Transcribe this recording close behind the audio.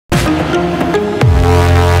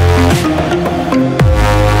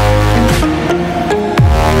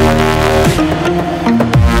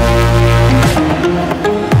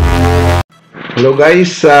Hello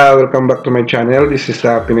guys, welcome back to my channel. This is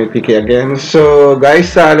PK again. So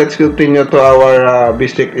guys, let's continue to our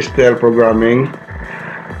basic STL programming.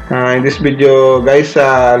 In this video guys,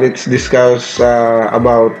 let's discuss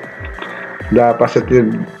about the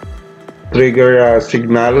positive trigger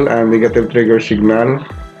signal and negative trigger signal.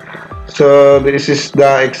 So this is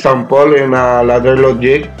the example in ladder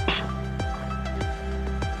logic.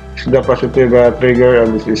 This is the positive trigger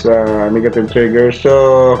and this is negative trigger.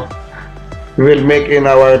 So we will make in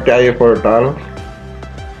our TI portal.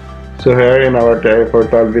 So here in our TI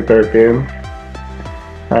portal V13,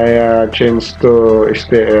 I changed to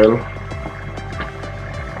STL.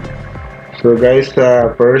 So guys,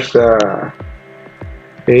 first A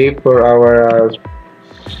for our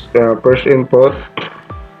first input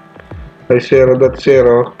by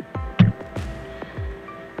 0.0,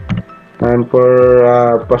 and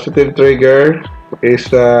for positive trigger is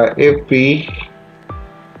FP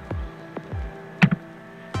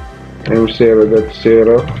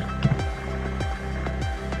M0.0,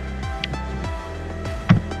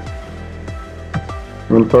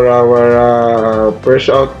 and for our first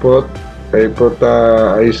output I put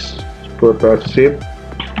shift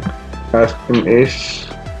as MS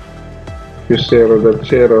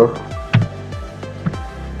Q0.0,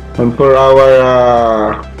 and for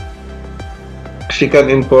our second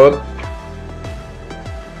input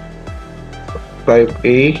type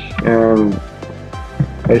A and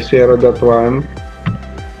I0.1,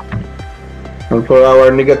 and for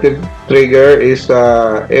our negative trigger is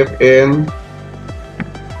FN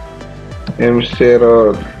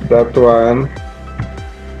M0.1,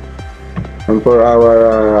 and for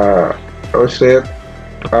our reset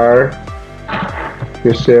R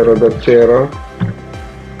Q0.0.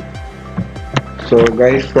 So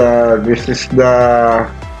guys, this is the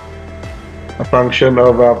function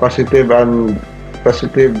of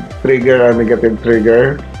positive trigger and negative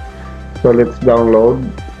trigger. So let's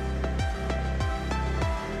download.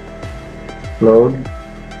 Load.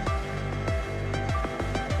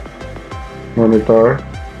 Monitor.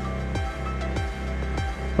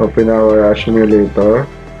 Open our simulator.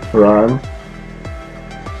 Run.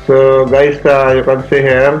 So guys, you can see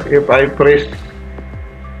here, if I press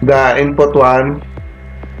the input 1,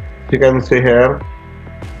 you can see here.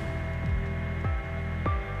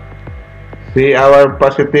 See, our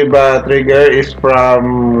positive trigger is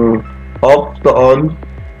from off to on.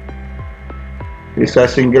 It's a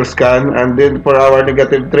single scan, and then for our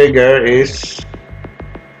negative trigger is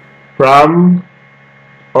from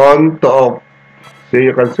on to off. See,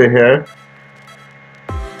 you can see here.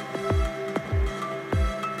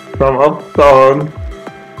 From off to on,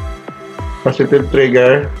 positive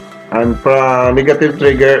trigger, and from negative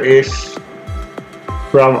trigger is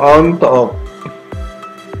from on to off.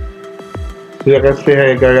 So you can see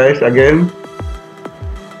here guys, again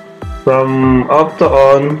from off to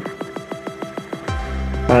on,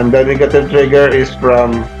 and the negative trigger is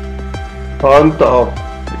from on to off.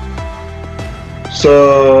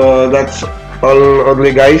 So that's all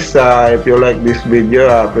only guys. If you like this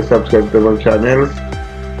video, please subscribe to my channel,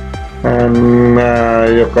 and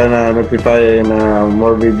you can notify in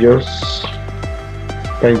more videos.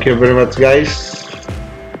 Thank you very much guys.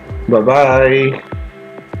 Bye bye.